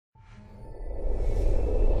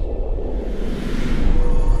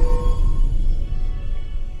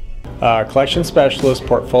Collection Specialist,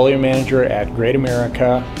 Portfolio Manager at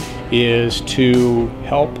GreatAmerica is to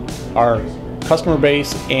help our customer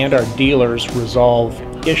base and our dealers resolve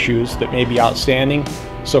issues that may be outstanding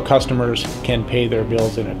so customers can pay their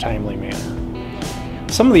bills in a timely manner.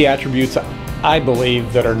 Some of the attributes I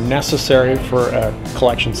believe that are necessary for a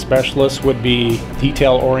collection specialist would be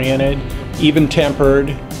detail-oriented,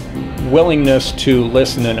 even-tempered, willingness to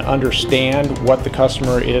listen and understand what the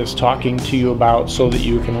customer is talking to you about so that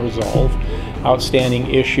you can resolve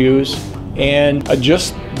outstanding issues, and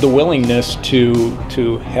just the willingness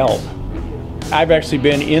to help. I've actually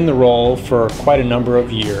been in the role for quite a number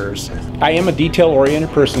of years. I am a detail-oriented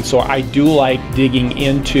person, so I do like digging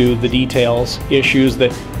into the details, issues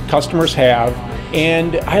that customers have,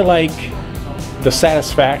 and I like the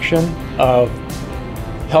satisfaction of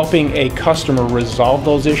helping a customer resolve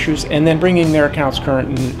those issues and then bringing their accounts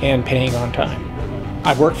current and paying on time.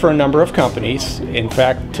 I've worked for a number of companies. In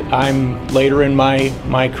fact, I'm later in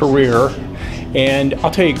my career, and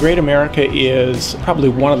I'll tell you, GreatAmerica is probably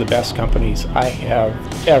one of the best companies I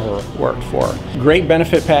have ever worked for. Great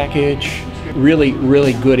benefit package,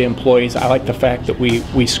 really good employees. I like the fact that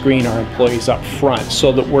we screen our employees up front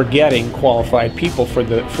so that we're getting qualified people for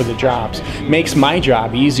the jobs. Makes my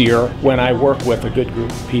job easier when I work with a good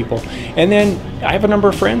group of people. And then I have a number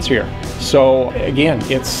of friends here. So again,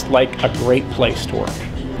 it's like a great place to work.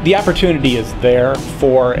 The opportunity is there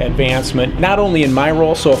for advancement, not only in my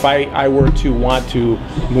role, so if I were to want to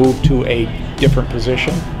move to a different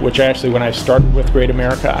position, which actually when I started with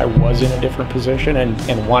GreatAmerica, I was in a different position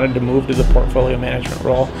and wanted to move to the portfolio management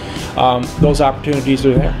role, those opportunities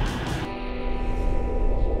are there.